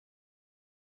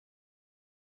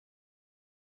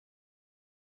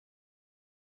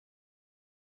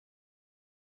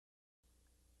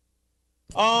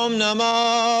Om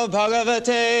Namo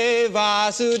Bhagavate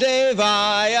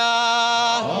Vasudevaya.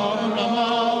 Om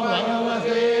Namo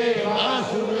Bhagavate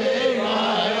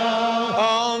Vasudevaya.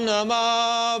 Om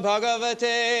Namo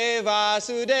Bhagavate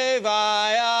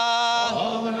Vasudevaya.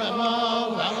 Om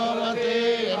Namo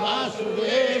Bhagavate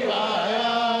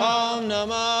Vasudevaya. Om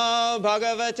Namo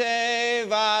Bhagavate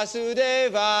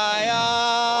Vasudevaya.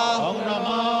 Om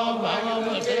Namo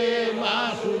Bhagavate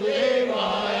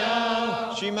Vasudevaya.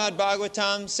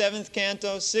 Srimad-Bhagavatam, 7th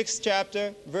canto, 6th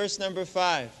chapter, verse number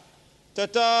 5.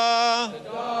 Tata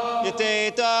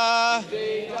yateta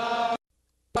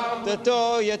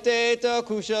Tato yateta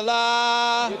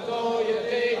kushala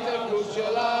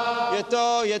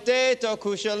Yato yateta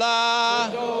kushala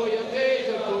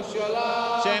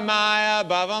Shemaya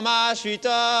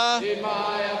bhavamashrita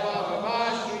Shemaya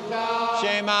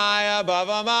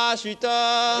bhavamashrita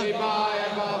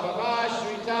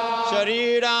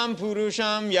Shariram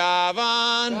purusham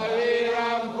yavan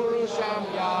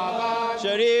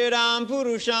Shariram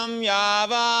purusham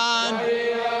yavan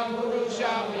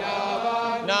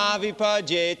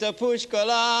Navipajeta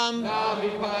pushkalam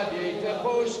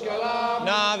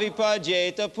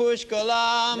Navipajeta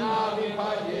pushkalam.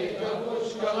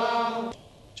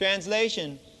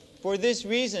 Translation: For this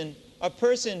reason, a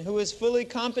person who is fully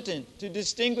competent to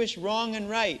distinguish wrong and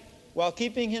right while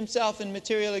keeping himself in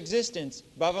material existence,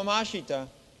 bhavamashita,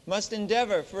 must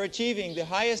endeavor for achieving the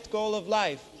highest goal of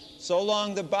life, so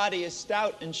long the body is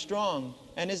stout and strong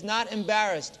and is not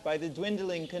embarrassed by the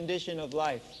dwindling condition of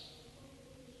life.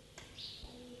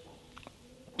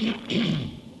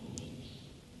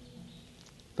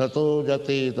 Tato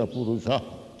jateta purusha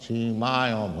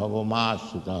simaya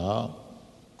bhavamashrita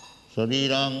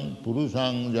Sarirang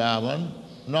purusang javan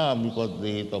na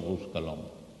vipadeta puskalam.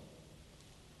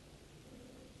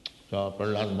 So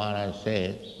Prahlad Maharaj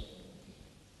says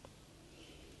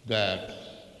that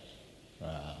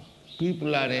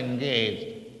people are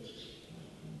engaged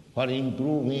for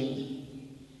improving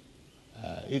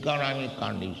economic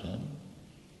condition.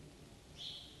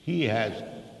 He has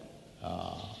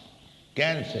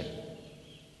cancelled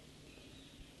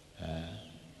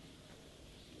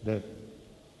that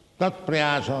tat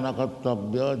prayasana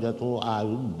kartabhya jato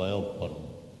ayud bhayoparam.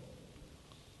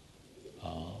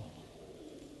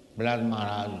 Prahlad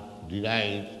Maharaj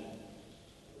derives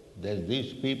that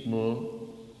these people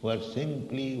were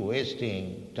simply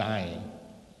wasting time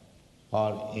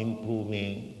for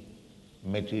improving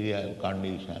material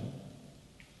condition.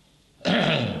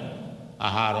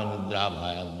 Ahara nidra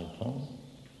bhaya mithun.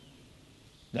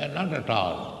 They are not at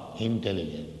all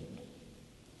intelligent.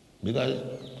 Because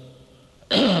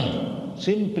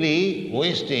simply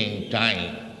wasting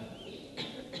time,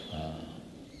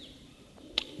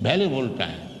 valuable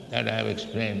time, that I have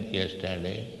explained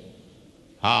yesterday,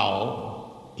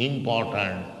 how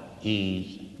important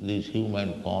is this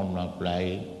human form of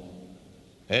life.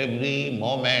 Every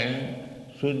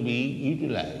moment should be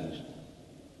utilized.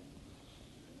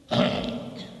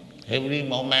 Every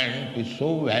moment is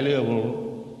so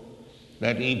valuable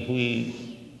that if we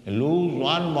lose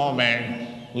one moment,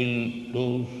 we'll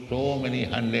lose so many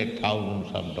hundred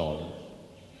thousands of dollars.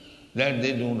 That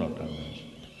they do not understand.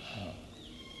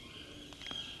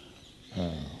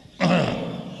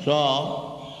 So,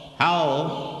 how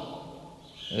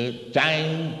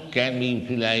time can be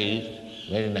utilized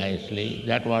very nicely,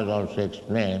 that was also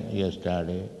explained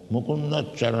yesterday. Mukunda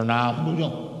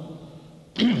charanambujam.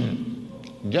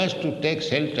 Just to take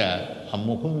shelter of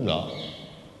Mukunda.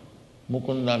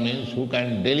 Mukunda means who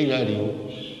can deliver you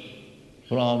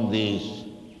from this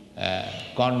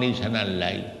conditional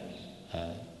life.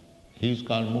 He is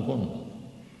called Mukunda.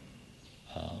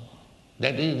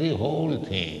 That is the whole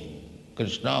thing.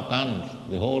 Krishna comes,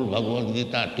 the whole Bhagavad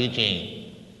Gita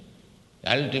teaching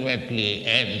ultimately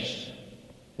ends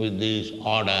with this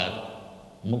order,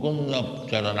 Mukunda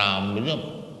charanambujam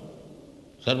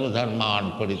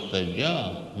sarvadharman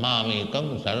parityajya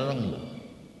mamekam saranam.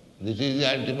 This is the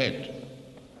ultimate.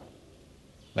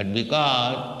 But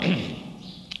because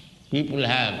people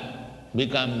have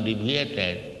become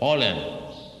deviated, fallen,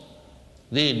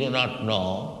 they do not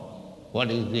know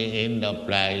what is the end of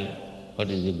life, what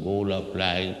is the goal of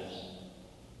life.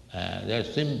 They are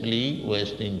simply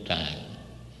wasting time.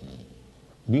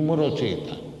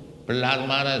 Vimorocheta. Prahlad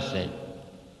Maharaj said,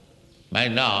 my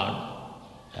Lord,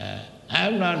 I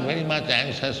am not very much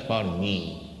anxious for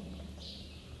me,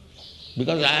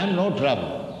 because I have no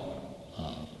trouble.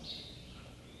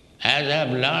 As I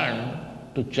have learned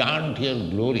to chant your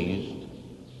glories,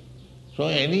 so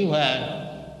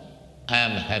anywhere I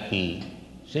am happy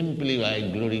simply by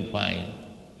glorifying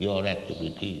your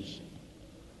activities.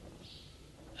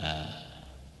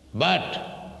 But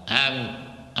I am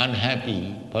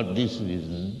unhappy for this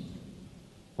reason.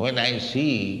 When I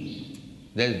see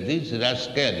that these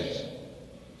rascals,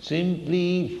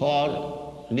 simply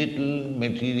for little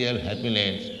material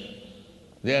happiness,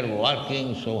 they are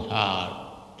working so hard.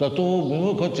 Tato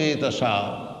vimukha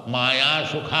cetasa maya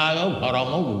sukhaya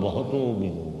bharamuk bhato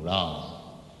vimura.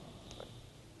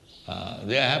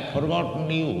 They have forgotten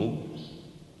you,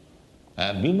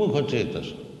 vimukha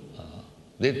cetasa.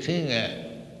 They think,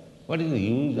 what is the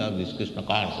use of this Krishna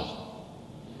consciousness?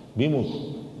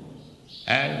 Vimukha.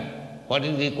 And what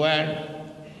is required?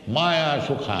 Maya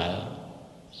sukhaya.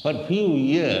 For few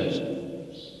years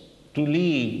to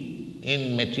live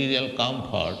in material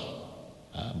comforts,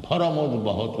 bharamud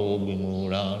bahato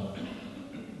vimura.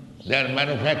 They are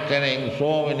manufacturing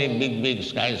so many big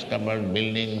skyscraper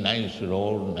buildings, nice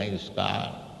road, nice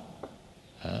car.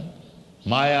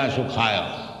 Maya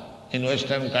sukhaya. In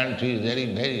Western countries,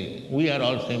 we are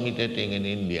also imitating in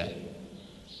India,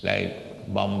 like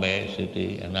Bombay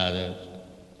city and others.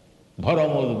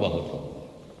 Bharamud bahato.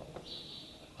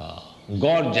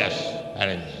 Gorgeous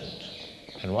arrangement.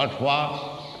 And what for?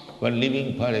 For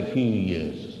living for a few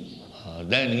years.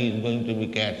 Then he is going to be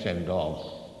cats and dogs.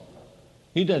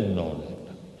 He doesn't know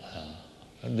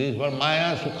that. This is for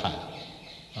Maya Sukhaya.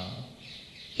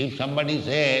 If somebody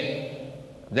says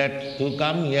that you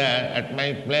come here at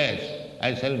my place,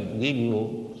 I shall give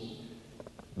you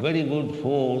very good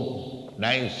food,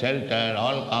 nice shelter,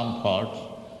 all comforts,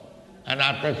 and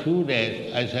after a few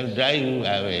days I shall drive you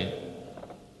away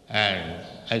and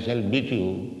I shall beat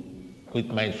you with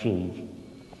my shoes.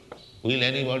 Will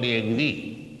anybody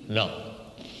agree? No.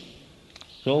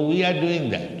 So we are doing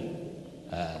that.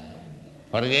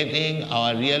 Forgetting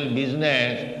our real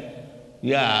business,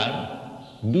 we are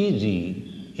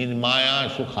busy in Maya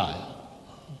Sukhaya.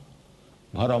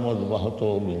 Bharamud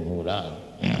Bahato Vimura.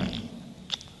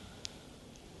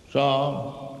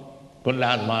 So,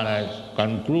 Prahlad Maharaj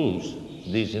concludes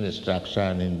this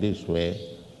instruction in this way.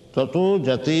 Tato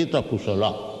jatita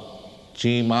kusala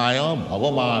chimaya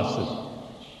bhavamasa.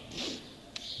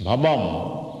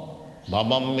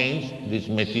 Bhavam means this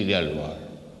material world,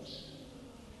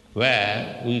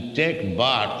 where we take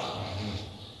birth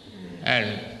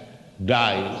and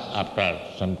die after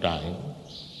some time.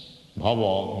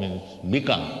 Bhava means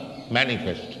become,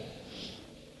 manifest.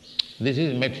 This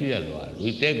is material world.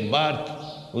 We take birth,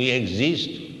 we exist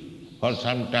for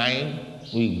some time,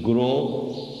 we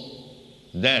grow,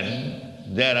 then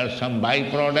there are some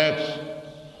byproducts,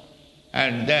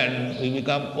 and then we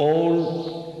become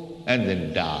old and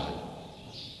then die.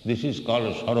 This is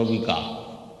called Saravika.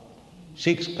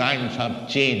 6 kinds of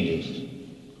changes.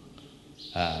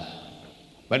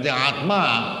 But the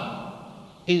Atma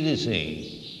is the same.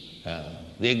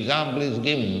 The example is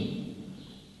given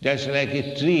just like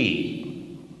a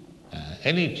tree,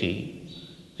 any tree,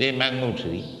 say mango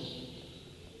tree,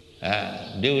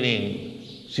 during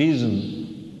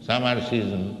season, summer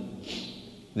season,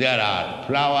 there are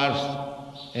flowers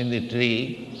in the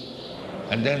tree,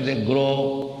 and then they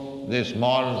grow, the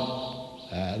small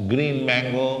green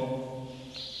mango,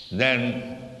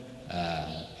 then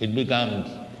it becomes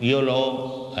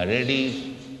yellow, reddish,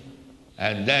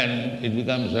 and then it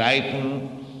becomes ripened.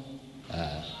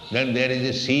 Then there is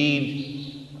a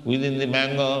seed within the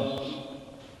mango,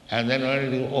 and then when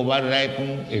it is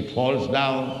over-ripened, it falls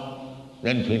down,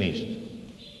 then finished,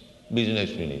 business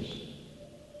finished.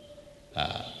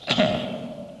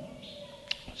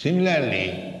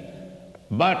 Similarly,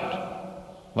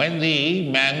 but when the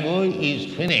mango is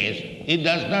finished, it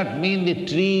does not mean the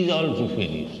tree is also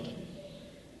finished.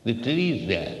 The tree is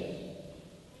there.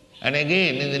 And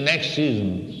again, in the next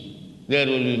season, there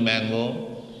will be mango,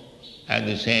 and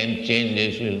the same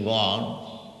changes will go on.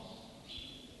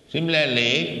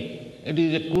 Similarly, it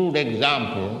is a crude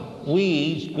example.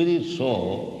 We, spirit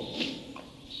soul,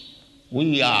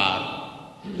 we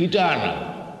are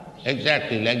eternal,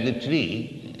 exactly like the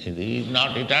tree. It is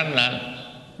not eternal,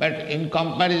 but in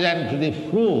comparison to the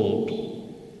fruit,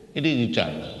 it is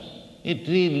eternal. A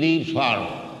tree lives for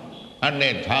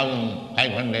 100,000,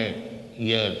 500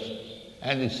 years,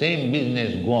 and the same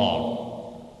business go on.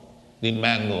 The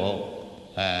mango,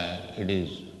 it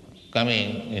is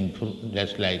coming in fruit,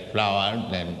 just like flower,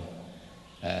 then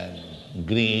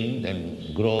green,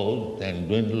 then grows, then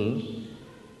dwindles.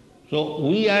 So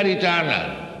we are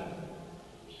eternal,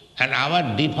 and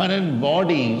our different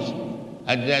bodies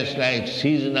are just like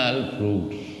seasonal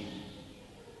fruits.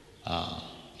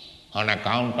 On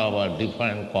account of our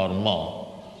different karma,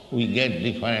 we get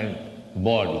different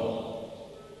body.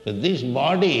 So this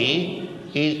body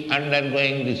is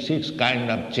undergoing the 6 kinds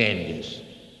of changes.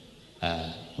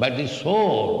 But the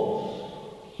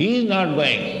soul, he is not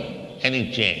going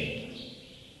any change.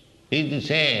 He is the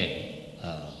same.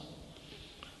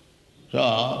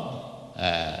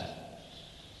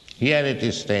 Here it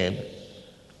is said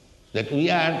that we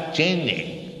are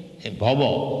changing in bhava.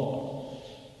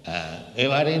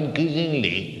 Ever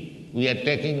increasingly we are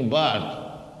taking birth,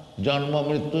 janma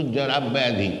mrityu jara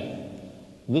vyadhi,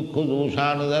 dukkha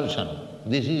dosana darsana.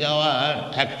 This is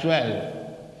our actual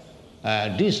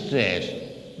distress,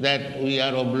 that we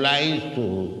are obliged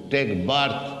to take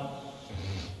birth,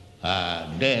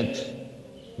 death,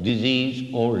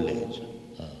 disease, old age.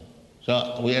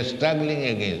 So we are struggling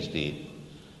against it.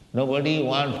 Nobody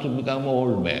wants to become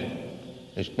old man,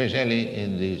 especially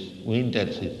in this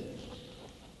winter season.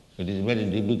 It is very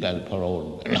difficult for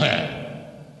old men.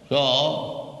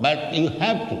 So, but you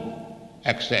have to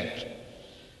accept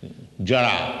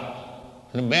jara,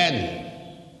 vyadhi.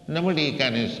 Nobody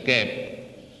can escape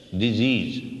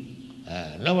disease.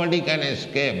 Nobody can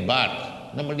escape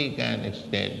birth. Nobody can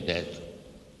escape death.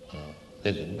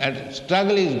 That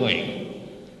struggle is going.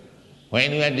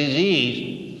 When you are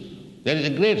diseased, there is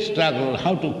a great struggle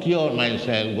how to cure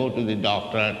myself, go to the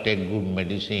doctor, take good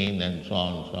medicine and so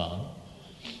on and so on.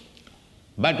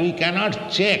 But we cannot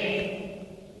check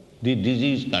the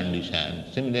disease condition.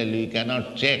 Similarly, we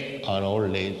cannot check our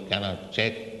old age, cannot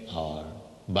check our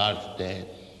birth, death.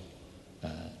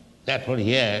 Therefore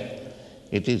here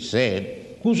it is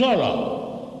said,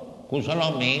 kusala.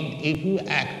 Kusala means if you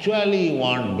actually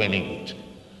want benefit.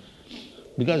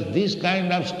 Because this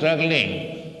kind of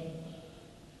struggling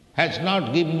has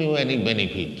not given you any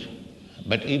benefit.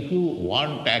 But if you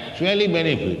want actually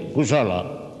benefit,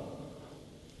 kusala,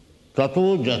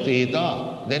 tato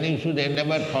jateta, then you should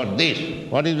endeavor for this.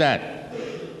 What is that?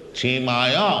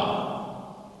 Chimaya,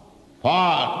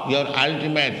 for your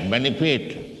ultimate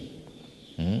benefit.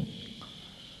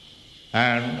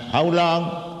 And how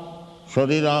long?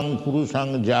 Sarirang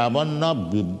purusang javanna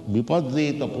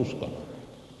vipadeta puskala.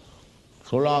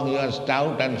 So long you are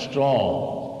stout and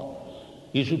strong,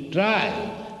 you should try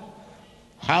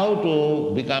how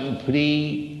to become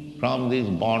free from this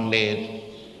bondage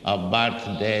of birth,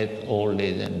 death, old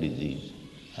age and disease.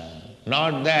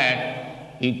 Not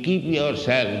that you keep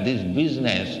yourself, this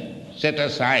business, set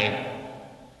aside.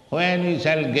 When we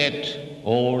shall get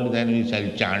old, then we shall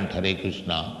chant Hare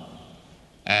Krishna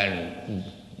and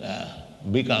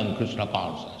become Krishna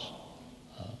conscious.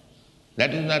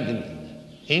 That is not the business.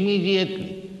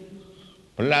 Immediately,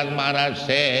 Prahlad Maharaj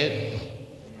says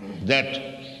that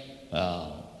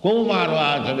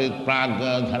Kaumarva charit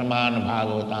pragya dharman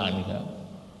bhagavatanya.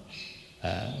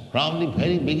 From the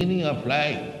very beginning of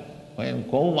life, when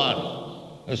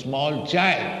Kaumar, a small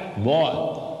child,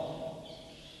 boy,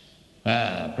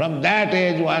 from that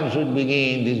age one should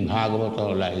begin this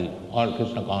Bhagavata life or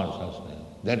Krishna consciousness.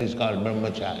 That is called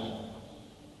brahmacharya.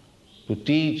 To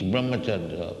teach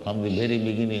brahmacharya from the very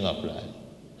beginning of life.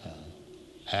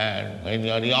 And when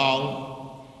you are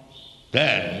young,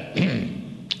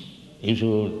 then you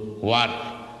should work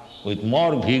with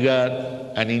more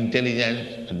vigor and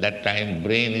intelligence. At that time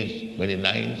brain is very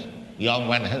nice. Young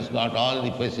one has got all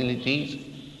the facilities.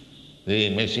 The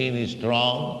machine is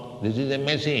strong. This is a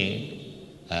machine.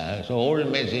 So old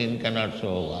machine cannot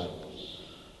so work.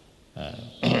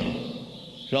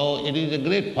 So it is a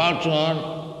great fortune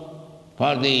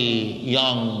for the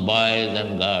young boys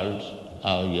and girls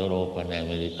of Europe and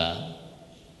America,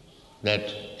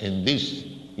 that in this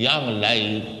young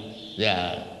life they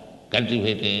are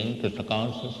cultivating Krishna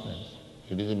consciousness.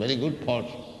 It is a very good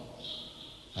fortune.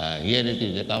 Here it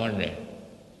is recommended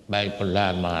by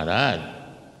Prahlad Maharaj.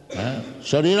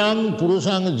 Sarirang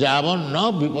purusang javan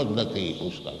na vipaddati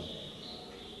puskala.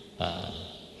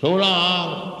 So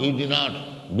long you do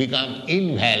not become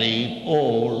invalid,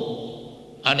 old,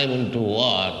 unable to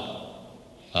work,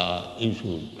 you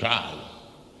should try.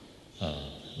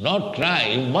 Not try,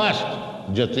 you must,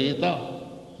 jatita,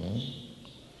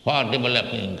 for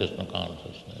developing Krishna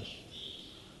consciousness.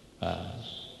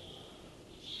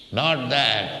 Not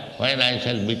that when I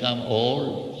shall become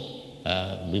old,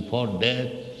 before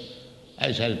death,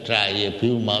 I shall try a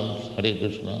few months Hare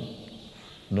Krishna.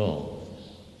 No.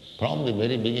 From the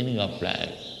very beginning of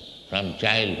life, from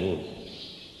childhood,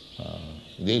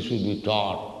 they should be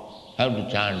taught how to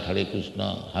chant Hare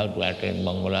Krishna, how to attend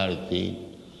Mangalarati,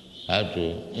 how to,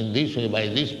 in this way, by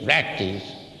this practice,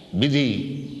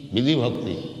 vidhi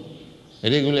bhakti,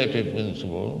 regulated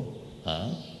principle,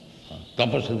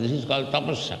 tapasya, this is called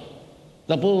tapasya.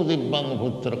 Tapo dibbang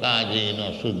putraka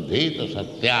suddheta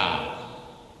satya.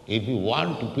 If you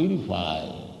want to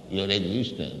purify your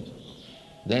existence,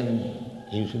 then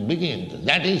you should begin.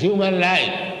 That is human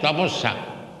life, tapasya.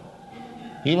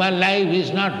 Human life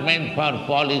is not meant for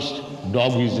polished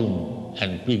dogism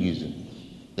and pig-ism.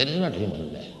 That is not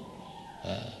human life.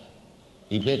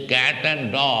 If a cat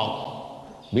and dog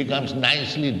becomes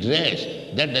nicely dressed,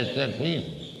 that does not mean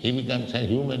he becomes a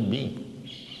human being.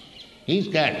 He is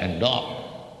cat and dog.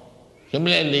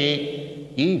 Similarly,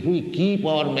 if we keep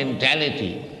our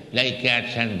mentality like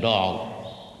cats and dogs,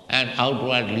 and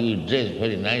outwardly we dress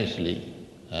very nicely,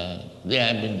 they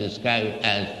have been described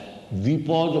as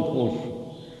vipajaposhu,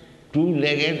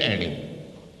 two-legged animal.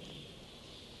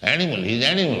 Animal is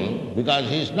animal because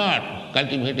he is not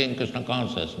cultivating Krishna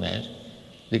consciousness.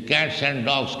 The cats and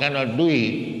dogs cannot do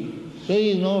it, so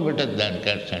he is no better than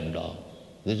cats and dogs.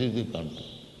 This is the concept.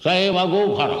 Saeva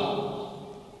go.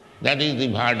 That is the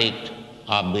verdict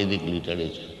of Vedic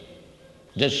literature.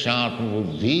 Jasyatma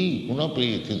buddhi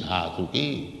unapriti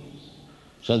dhatuki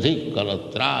sadhik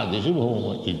kalatra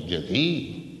disubhoma ijjati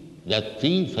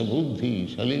jatitha buddhi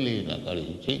salile na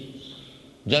karichi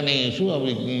janeshu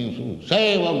avigneshu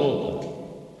saeva go.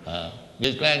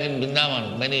 Just like in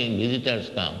Vrndavana, many visitors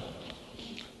come.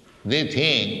 They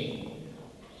think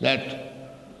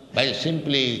that by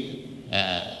simply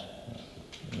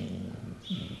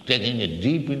taking a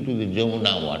dip into the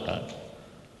Jamuna water,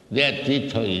 their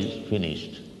tirtha is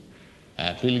finished,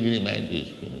 pilgrimage is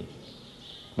finished.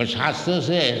 But Shastra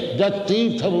says, Jat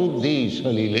tirtha buddhi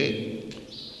salile.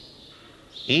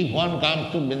 If one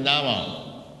comes to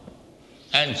Vrndavana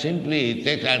and simply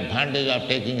takes advantage of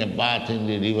taking a bath in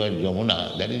the river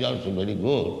Jamuna, that is also very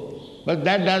good. But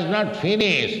that does not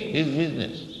finish his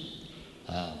business.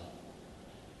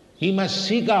 He must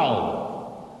seek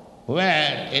out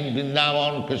where in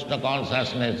Vrindavan Krishna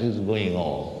consciousness is going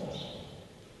on.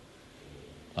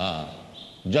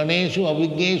 Janeshu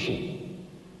avigneshu,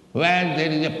 where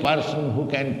there is a person who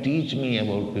can teach me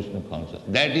about Krishna consciousness.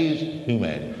 That is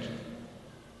humanity.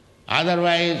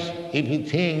 Otherwise, if he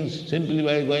thinks simply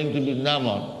by going to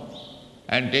Vrindavan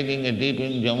and taking a dip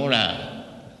in Jamuna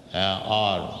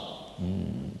or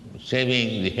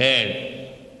shaving the head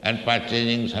and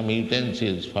purchasing some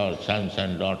utensils for sons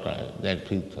and daughters, that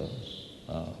tirtha.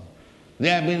 They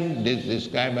have been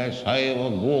described as Saeva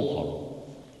go.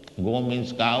 Go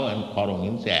means cow and kharo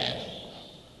means ass.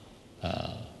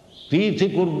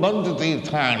 Tirthi kurbanta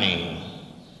tirthani.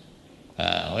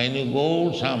 When you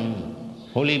go to some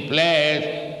holy place,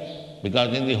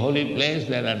 because in the holy place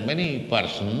there are many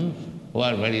persons who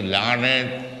are very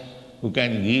learned, who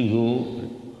can give you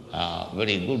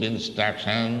very good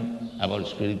instruction about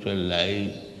spiritual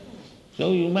life.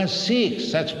 So you must seek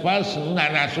such person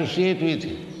and associate with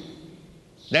him.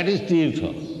 That is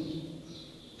tirtha.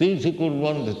 Tirthi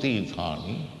kurbanta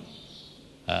tirthani.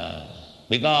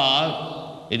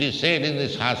 Because it is said in the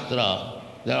Shastra,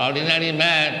 the ordinary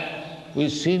man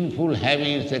with sinful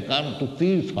habits, they come to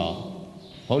tirtha,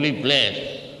 holy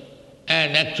place,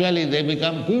 and actually they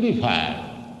become purified.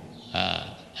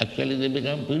 Actually they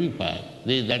become purified.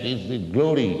 That is the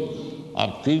glory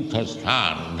of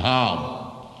tirthasthan, dham.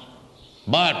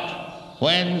 But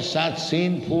when such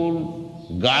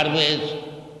sinful garbage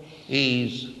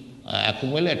is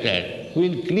accumulated,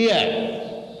 will clear.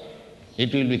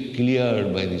 It will be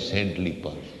cleared by the saintly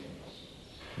person,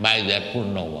 by their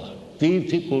purna word.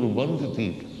 Tirthi kurbanti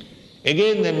tirtha.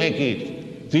 Again they make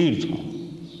it tirtha.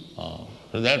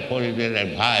 So therefore it is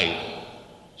advised.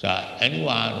 So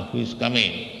anyone who is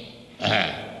coming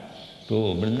to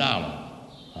Vrindavan,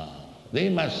 they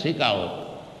must seek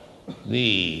out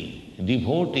the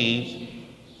devotees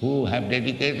who have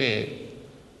dedicated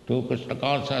to Krishna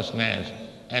consciousness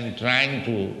and trying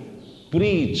to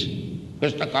preach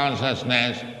Krishna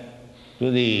consciousness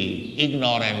to the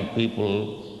ignorant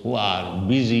people who are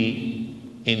busy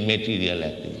in material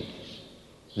activities.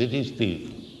 This is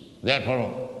tirtha.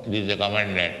 Therefore it is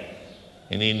recommended.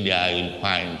 In India you will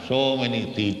find so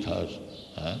many tirthas,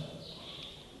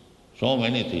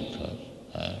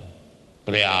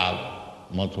 Prayag,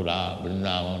 Mathura,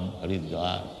 Vrindavan,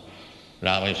 Haridwar,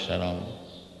 Rameshwaram.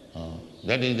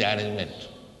 That is the arrangement.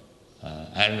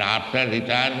 And after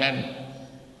retirement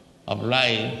of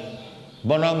life,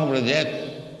 Banang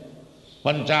Vrajet,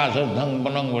 Panchasardhang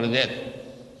Banang Vrajet.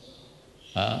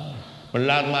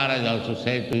 Prahlad Maharaj also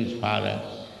said to his father,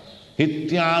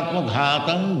 Hityatma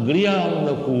ghatam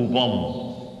griyanda kupam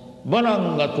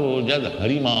vanangato jad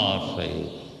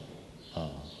harimasai.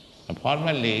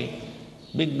 Formerly,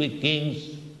 big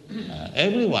kings,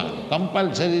 everyone,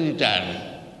 compulsory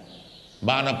retirement,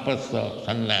 vanaprastha,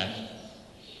 sannyas.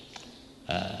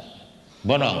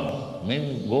 Vanam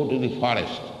means go to the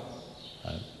forest.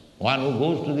 One who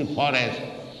goes to the forest,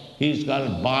 he is called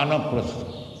vanaprastha.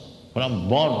 From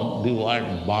van, the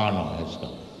word vana has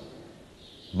come.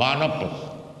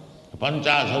 Vanaprastha.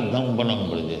 Panchasadham Vanam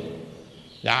Brajet.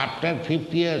 After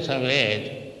 50 years of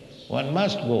age, one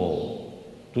must go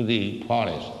to the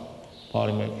forest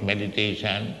for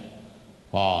meditation,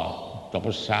 for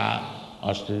tapasya,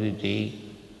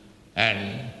 austerity,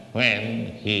 and when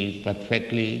he is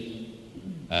perfectly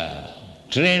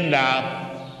trained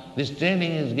up, this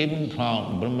training is given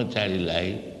from brahmachari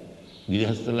life,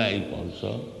 grihastha life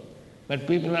also, but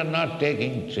people are not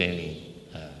taking training.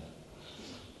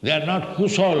 They are not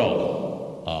kusala.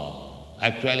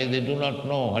 Actually, they do not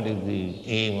know what is the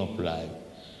aim of life.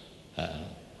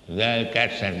 They are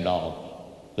cats and dogs.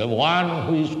 The one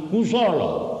who is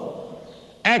kusala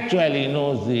actually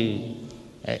knows the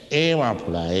aim of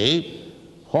life.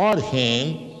 For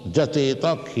him,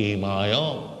 jateta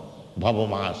khemaya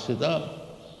bhavamasita.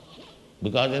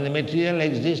 Because in the material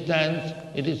existence,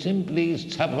 it is simply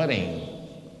suffering.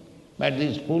 But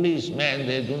these foolish men,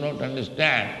 they do not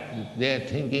understand. They are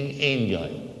thinking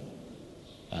enjoy.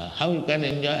 How you can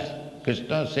enjoy?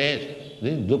 Krishna says,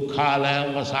 this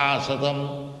dukkhalayam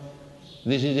vasasatam.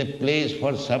 This is a place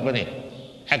for suffering.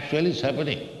 Actually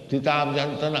suffering. Titam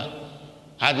jantana.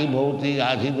 Adi bhauti,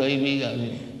 adi daivi,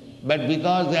 adi. But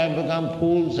because they have become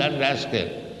fools and rascals,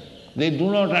 they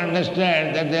do not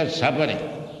understand that they are suffering.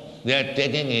 They are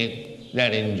taking it, they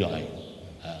are enjoying.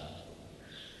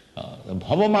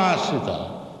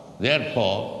 Bhavamasrita.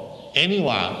 Therefore,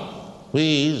 anyone who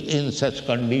is in such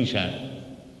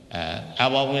condition,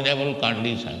 abominable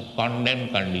condition,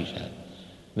 condemned condition,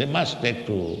 they must take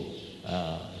to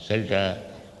shelter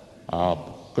of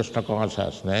Krishna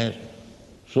consciousness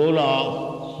so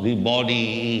long the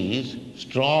body is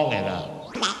strong enough.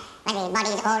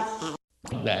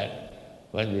 That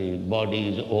when the body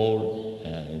is old,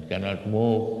 it cannot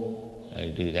move,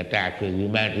 it is attacked with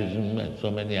rheumatism and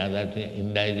so many other things,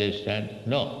 indigestion.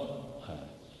 No.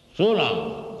 So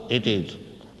long it is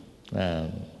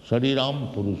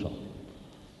Shariram Purusham.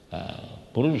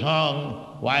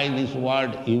 Purusham, why this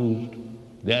word used?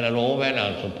 There are women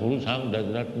also. Purusham does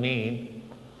not mean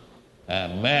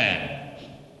man.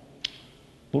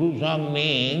 Purusham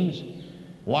means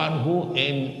one who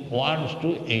wants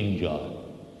to enjoy.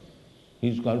 He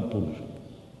is called Purusha.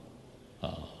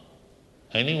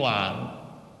 Anyone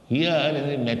here in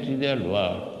the material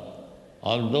world,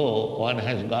 although one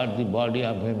has got the body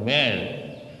of a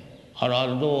male, or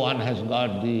although one has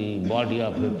got the body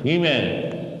of a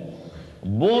female,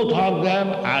 both of them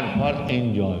are for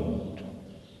enjoyment.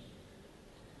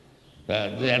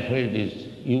 Therefore it is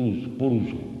used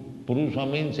Purusha. Purusha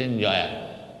means enjoyer.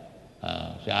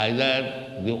 So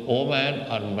either the woman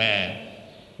or man,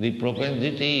 the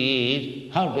propensity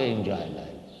is how to enjoy life.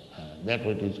 That's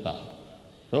what it is called.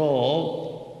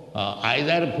 So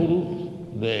either Purusha,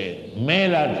 the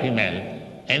male or female,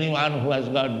 anyone who has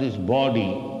got this body,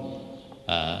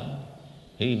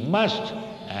 he must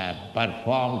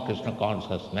perform Krishna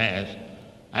consciousness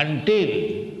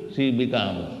until she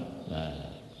becomes,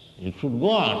 it should go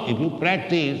on. If you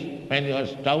practice when you are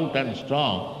stout and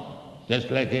strong, just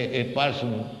like a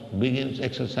person begins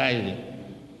exercising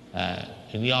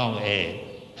in young age,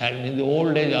 and in the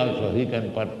old age also he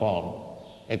can perform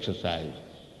exercise.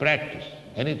 Practice,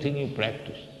 anything you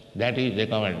practice, that is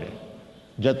recommended.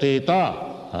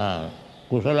 Jateta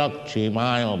kusalak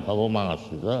chimaya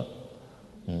bhavamasita.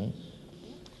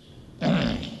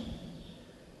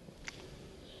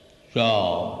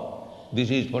 So,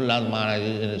 this is Prahlad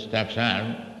Maharaj's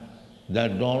instruction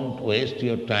that don't waste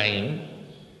your time.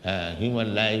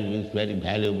 Human life is very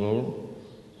valuable.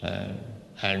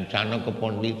 And Chanakya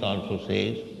Pandit also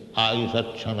says,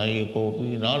 Ayusachanayi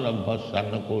kopi na labhas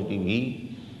sarnakoti vi.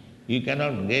 You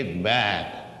cannot get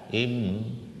back in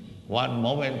one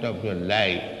moment of your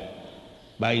life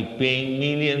by paying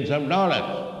millions of dollars.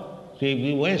 So if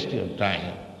you waste your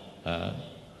time,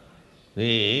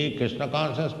 the Krishna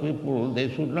conscious people,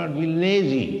 they should not be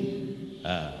lazy.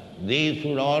 They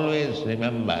should always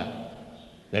remember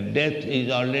that death is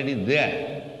already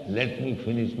there. Let me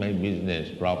finish my business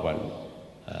properly.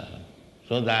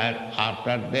 So that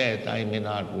after death I may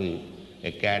not be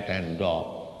a cat and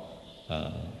dog.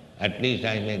 At least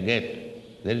I may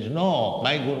get. There is no,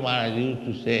 my Guru Maharaj used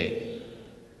to say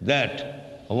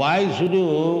that why should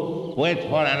you wait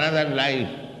for another life?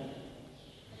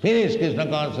 Finish Krishna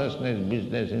consciousness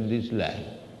business in this life.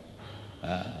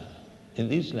 In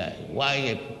this life.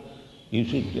 Why you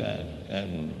should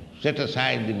set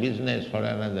aside the business for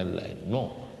another life?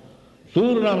 No.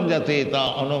 Surnam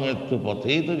jateta anumrityu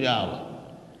pathetu java.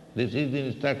 This is the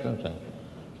instruction.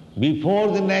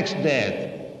 Before the next death,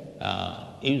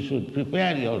 you should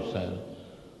prepare yourself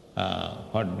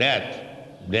for death.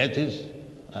 Death is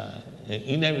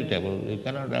inevitable. You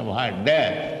cannot avoid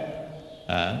death.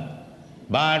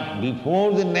 But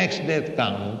before the next death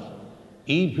comes,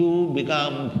 if you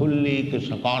become fully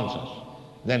Krishna conscious,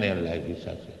 then your life is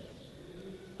success.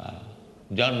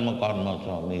 Janma karma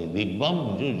swami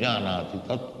dibbam jujanati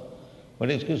tat. What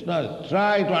is Krishna?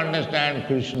 Try to understand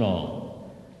Krishna.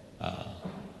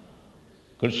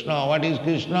 Krishna, what is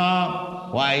Krishna?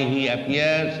 Why he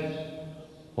appears?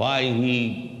 Why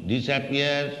he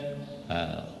disappears?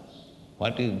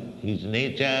 What is his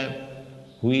nature?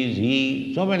 Who is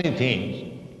he? So many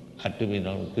things have to be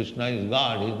known. Krishna is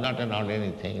God, he is not an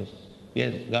ordinary thing. He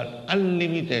has got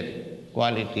unlimited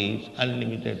qualities,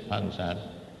 unlimited function.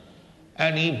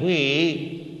 And if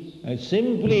we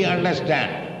simply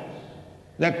understand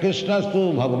that Krishna is to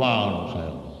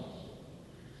Bhagavan,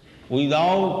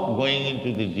 without going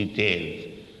into the details,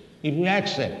 if we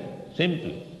accept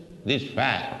simply this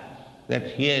fact that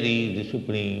here is the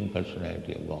Supreme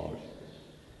Personality of God,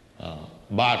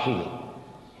 Vasudeva,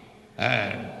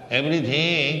 and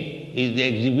everything is the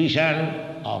exhibition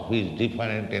of his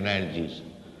different energies.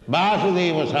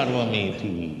 Vasudeva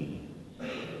sarvameti.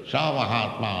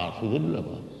 Samahatma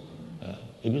Sudullava.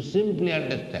 If you simply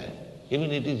understand,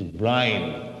 even it is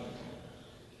blind,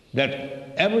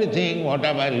 that everything,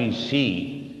 whatever we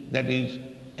see, that is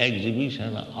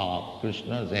exhibition of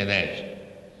Krishna's energy.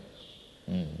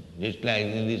 Just like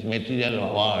in this material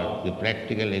world, the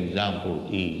practical example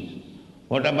is,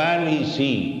 whatever we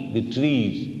see, the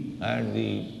trees and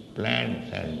the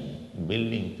plants and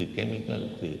buildings, the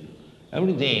chemicals,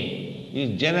 everything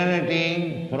is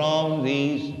generating from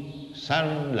this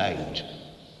sunlight,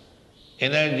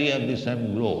 energy of the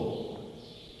sun glow.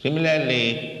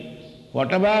 Similarly,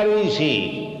 whatever we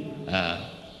see,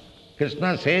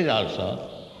 Krishna says also,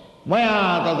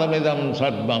 Maya tatamidam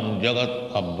sarvam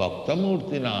jagat abhakta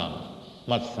murtina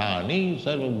matsani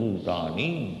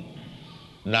sarvabhutani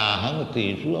naham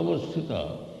teshu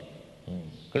avasthita.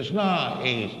 Krishna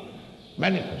is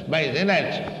manifest by his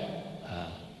energy.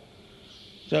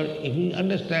 So if we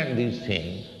understand these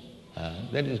things,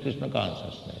 that is Krishna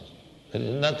consciousness. There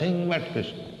is nothing but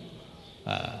Krishna.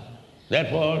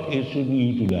 Therefore it should be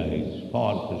utilized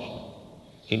for Krishna.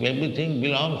 If everything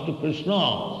belongs to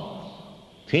Krishna,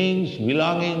 things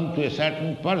belonging to a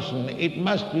certain person, it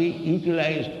must be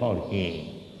utilized for him.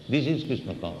 This is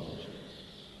Krishna consciousness.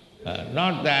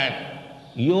 Not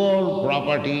that your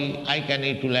property I can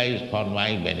utilize for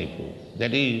my benefit.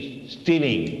 That is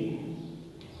stealing.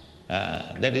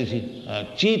 That is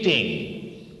cheating.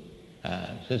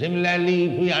 So similarly,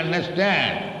 if we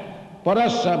understand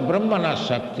parasya brahmana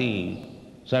shakti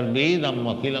sarvedam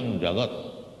akhilam jagat,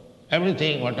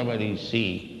 everything whatever we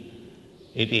see,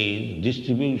 it is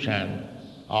distribution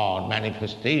or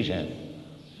manifestation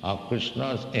of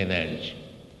Krishna's energy.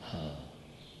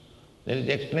 There is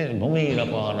explained, bhumi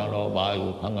rapanaro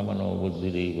vayu bhangamano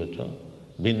buddhidevacha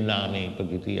vinnami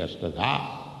prakriti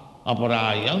astadha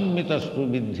aparayam mitastu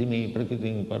vidhimi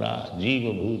prakritim para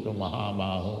jiva bhuta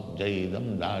mahamaho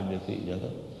jaidam dharjati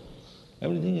jagat.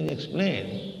 Everything is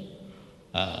explained.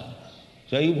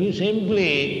 So if you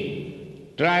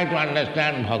simply try to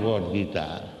understand Bhagavad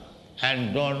Gita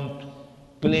and don't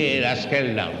play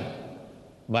rascaldom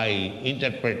by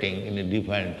interpreting in a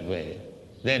different way,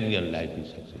 then your life is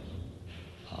successful.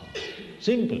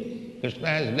 Simply, Krishna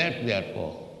has left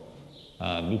therefore,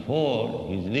 before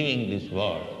he is leaving this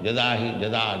world, jadahi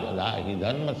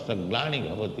dharmasya glani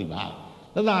bhavati bhav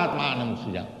tadatmanam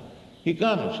sujam. He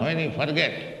comes when he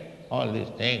forget all these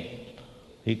things.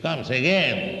 He comes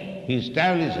again, he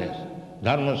establishes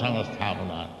dharma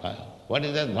samasthapanarthaya. What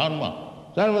is that dharma?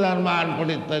 Sarva dharman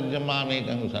paditajya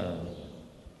mamekam saranam.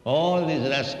 All this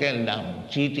rascaldom,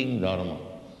 cheating dharma,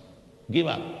 give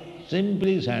up,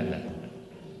 simply surrender.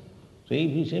 So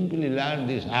if you simply learn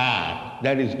this art,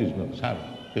 that is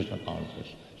Krishna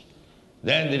consciousness.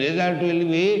 Then the result will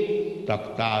be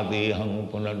takta deham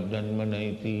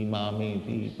punarjanmanaiti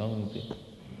mamiti kaunti.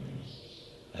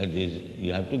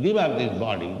 You have to give up this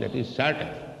body, that is certain.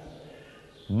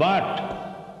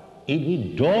 But if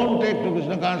you don't take to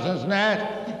Krishna consciousness,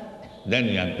 then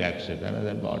you have to accept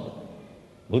another body.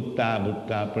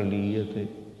 Bhutta praliyate.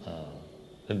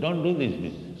 So don't do this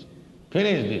business.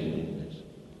 Finish this business.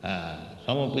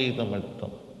 Samapita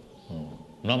mrittam.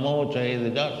 Namo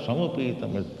chayedaja samapita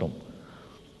mrittam.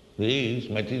 This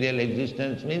material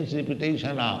existence means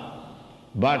repetition of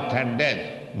birth and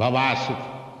death,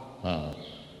 bhavasita.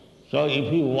 So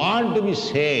if you want to be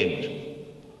saved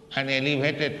and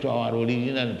elevated to our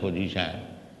original position,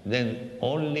 then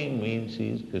only means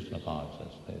is Krishna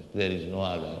consciousness. There is no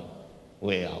other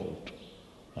way out.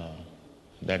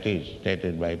 That is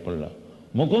stated by Prahlad.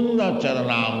 Mukunda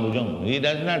charanam bhujam. He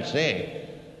does not say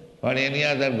for any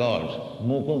other gods,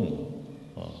 Mukunda.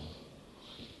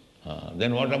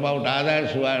 Then what about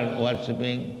others who are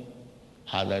worshipping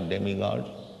other demigods?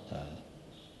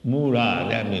 Mura,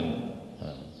 they mean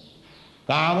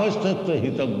kamastattva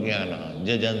hitagyana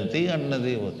jajanti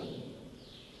annadevata.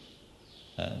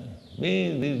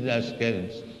 These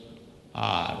rascals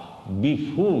are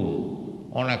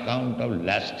befooled on account of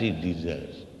lusty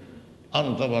desires.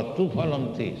 Antavattu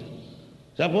phalamti.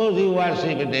 Suppose you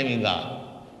worship a demigod,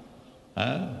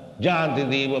 janti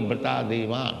deva brata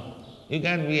devan, you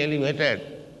can be elevated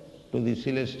to the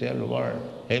celestial world,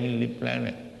 heavenly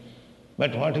planet.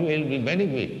 But what will be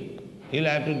benefit? You'll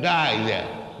have to die there.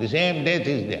 The same death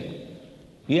is there.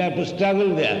 You have to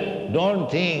struggle there. Don't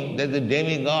think that the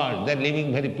demigods, they're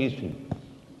living very peacefully.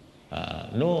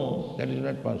 No, that is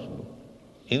not possible.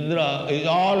 Indra is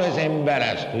always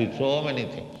embarrassed with so many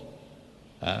things.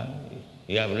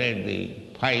 You have read the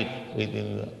fight with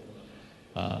Indra.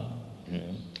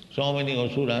 So many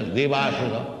asuras,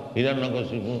 Devasura,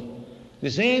 Hiranyakasipu. The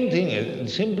same thing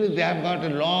is, simply they have got a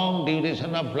long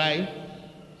duration of life,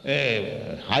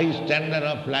 a high standard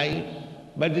of life,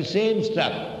 but the same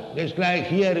struggle. Just like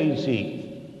here you see,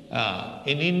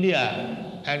 in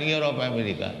India and Europe,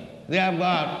 America, they have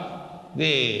got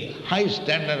the high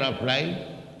standard of life.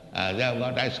 They have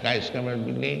got a skyscraper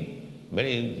building,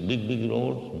 very big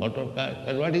roads, motor cars.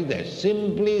 But what is that?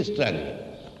 Simply struggle.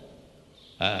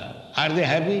 Are they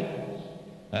happy?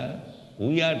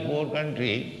 We are poor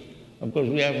country. Of course,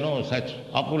 we have no such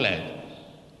opulence.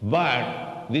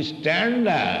 But the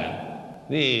standard,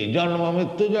 the janma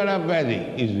mrityu jara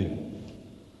vyadhi is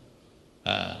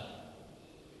there.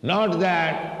 Not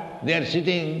that they are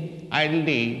sitting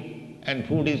idly and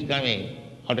food is coming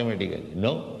automatically.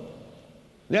 No.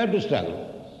 They have to struggle.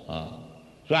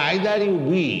 So either you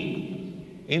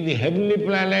be in the heavenly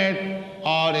planet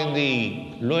or in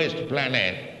the lowest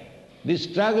planet, the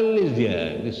struggle is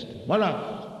there. This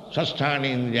mana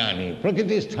sasthani indriyani,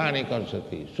 prakriti sthani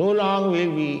karsati. So long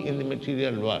we'll be in the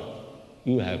material world.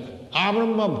 You have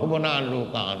abrahma bhuvanan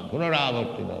lokan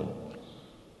punaravartina.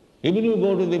 Even you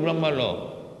go to the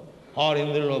Brahma-lok or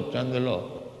Indralok,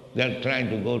 Chandralok, they are trying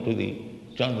to go to the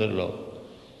Chandralok.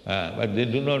 But they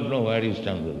do not know where is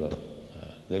Chandralok.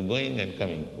 They are going and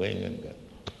coming, going and coming.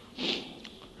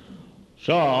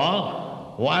 So,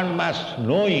 one must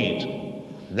know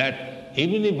it, that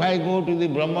even if I go to the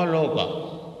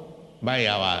Brahma-loka by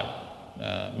our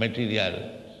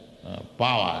material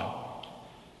power,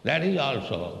 that is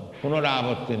also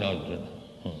punaravartina arjuna.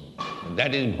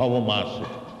 That is bhavamasya.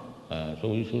 So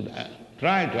we should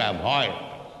try to avoid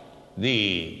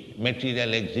the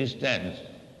material existence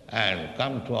and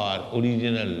come to our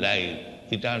original life,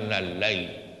 eternal life,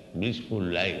 blissful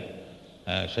life,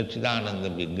 Satchidananda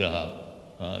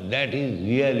Vigraha. That is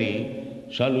really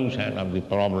solution of the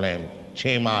problem,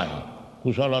 chemaya,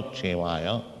 kusalat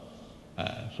chemaya.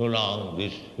 So long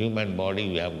this human body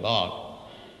we have got,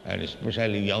 and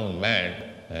especially young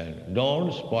men,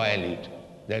 don't spoil it.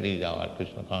 That is our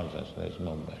Krishna consciousness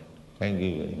movement. Thank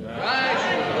you very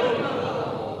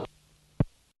much.